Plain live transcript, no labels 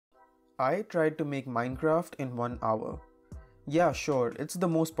I tried to make Minecraft in 1 hour. Yeah, sure, it's the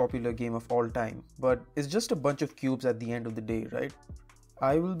most popular game of all time, but it's just a bunch of cubes at the end of the day, right?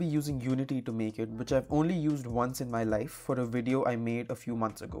 I will be using Unity to make it, which I've only used once in my life for a video I made a few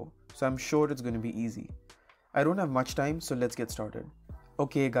months ago, so I'm sure it's going to be easy. I don't have much time, so let's get started.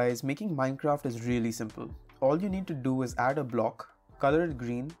 Okay guys, making Minecraft is really simple. All you need to do is add a block, color it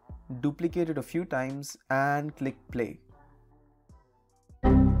green, duplicate it a few times, and click play.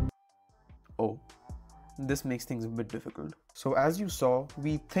 Oh, this makes things a bit difficult. So as you saw,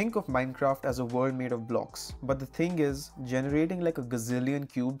 we think of Minecraft as a world made of blocks, but the thing is, generating like a gazillion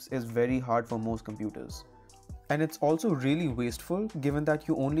cubes is very hard for most computers. And it's also really wasteful given that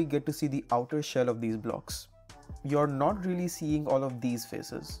you only get to see the outer shell of these blocks. You're not really seeing all of these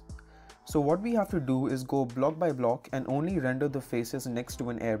faces. So what we have to do is go block by block and only render the faces next to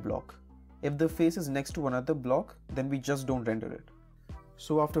an air block. If the face is next to another block, then we just don't render it.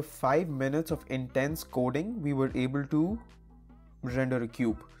 So after 5 minutes of intense coding, we were able to render a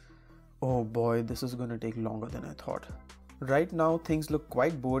cube. Oh boy, this is gonna take longer than I thought. Right now things look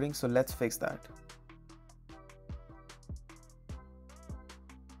quite boring, so let's fix that.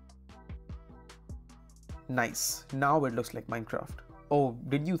 Nice, now it looks like Minecraft. Oh,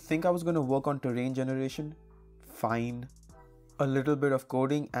 did you think I was gonna work on terrain generation? Fine. A little bit of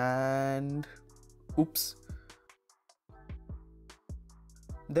coding and... oops.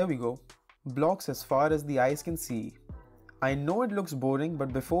 There we go. Blocks as far as the eyes can see. I know it looks boring,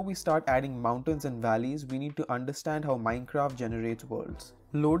 but before we start adding mountains and valleys, we need to understand how Minecraft generates worlds.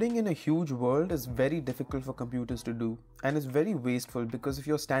 Loading in a huge world is very difficult for computers to do, and it's very wasteful because if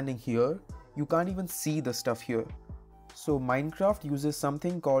you're standing here, you can't even see the stuff here. So Minecraft uses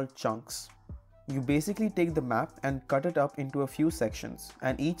something called chunks. You basically take the map and cut it up into a few sections,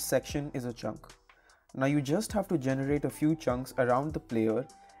 and each section is a chunk. Now you just have to generate a few chunks around the player,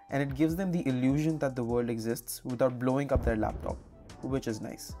 and it gives them the illusion that the world exists without blowing up their laptop, which is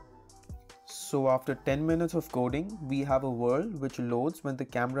nice. So after 10 minutes of coding, we have a world which loads when the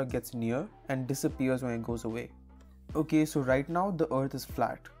camera gets near and disappears when it goes away. Okay, so right now the earth is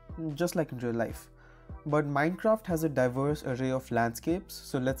flat, just like in real life. But Minecraft has a diverse array of landscapes,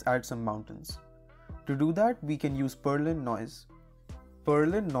 so let's add some mountains. To do that, we can use Perlin noise.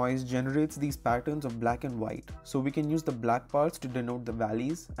 Perlin noise generates these patterns of black and white, so we can use the black parts to denote the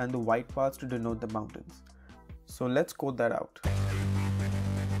valleys and the white parts to denote the mountains. So let's code that out.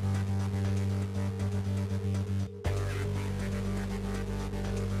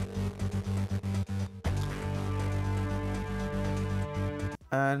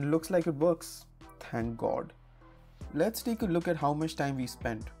 And looks like it works. Thank God. Let's take a look at how much time we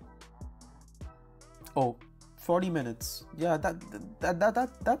spent. Oh, 40 minutes. Yeah,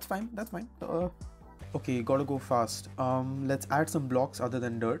 that's fine. That's fine. Okay, gotta go fast. Let's add some blocks other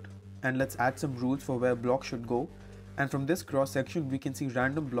than dirt, and let's add some rules for where blocks should go. And from this cross section, we can see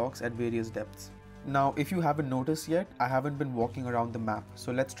random blocks at various depths. Now, if you haven't noticed yet, I haven't been walking around the map,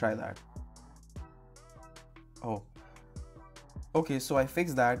 so let's try that. Oh. Okay, so I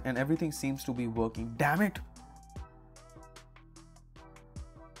fixed that and everything seems to be working. Damn it!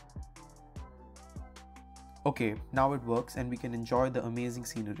 Okay, now it works and we can enjoy the amazing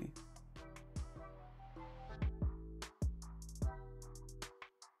scenery.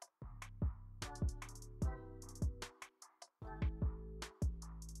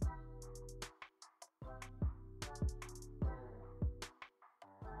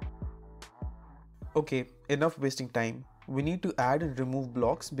 Okay, enough wasting time. We need to add and remove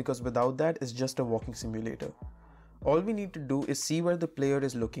blocks because without that it's just a walking simulator. All we need to do is see where the player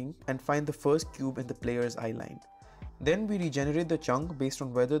is looking and find the first cube in the player's eye line. Then we regenerate the chunk based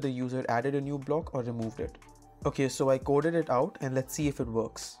on whether the user added a new block or removed it. Okay, so I coded it out and let's see if it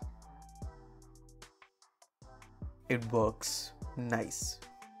works. It works. Nice.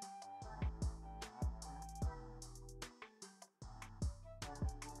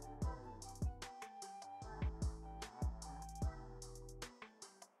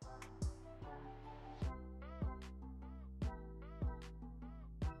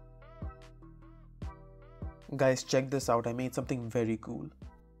 Guys, check this out. I made something very cool.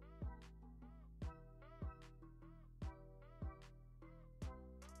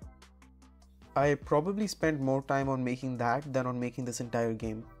 I probably spent more time on making that than on making this entire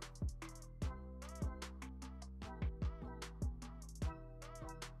game.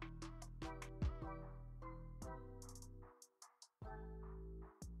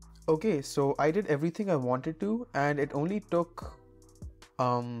 Okay, so I did everything I wanted to and it only took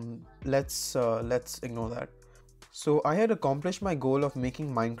let's ignore that. So I had accomplished my goal of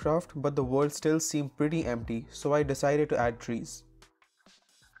making Minecraft, but the world still seemed pretty empty, so I decided to add trees.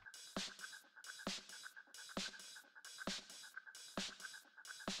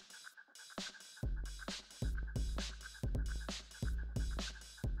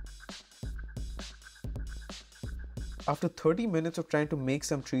 After 30 minutes of trying to make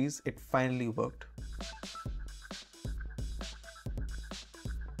some trees, it finally worked.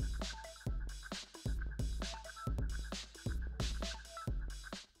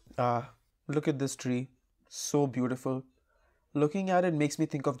 Look at this tree. So beautiful. Looking at it makes me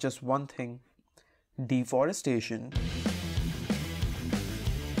think of just one thing: deforestation.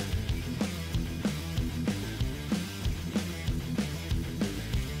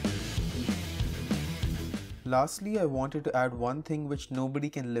 Lastly, I wanted to add one thing which nobody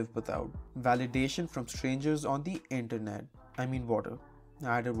can live without: validation from strangers on the internet. I mean water.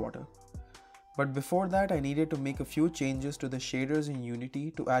 I added water. But before that, I needed to make a few changes to the shaders in Unity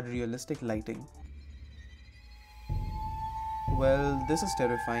to add realistic lighting. Well, this is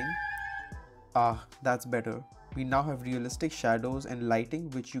terrifying. That's better. We now have realistic shadows and lighting,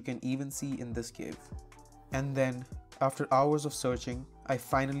 which you can even see in this cave. And then, after hours of searching, I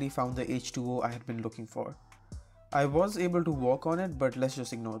finally found the H2O I had been looking for. I was able to walk on it, but let's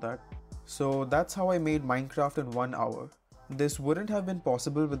just ignore that. So that's how I made Minecraft in 1 hour. This wouldn't have been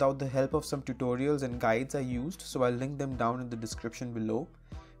possible without the help of some tutorials and guides I used, so I'll link them down in the description below.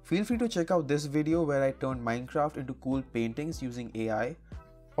 Feel free to check out this video where I turned Minecraft into cool paintings using AI,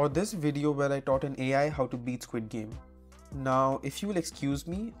 or this video where I taught an AI how to beat Squid Game. Now, if you will excuse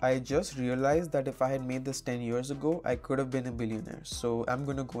me, I just realized that if I had made this 10 years ago, I could have been a billionaire, so I'm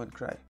gonna go and cry.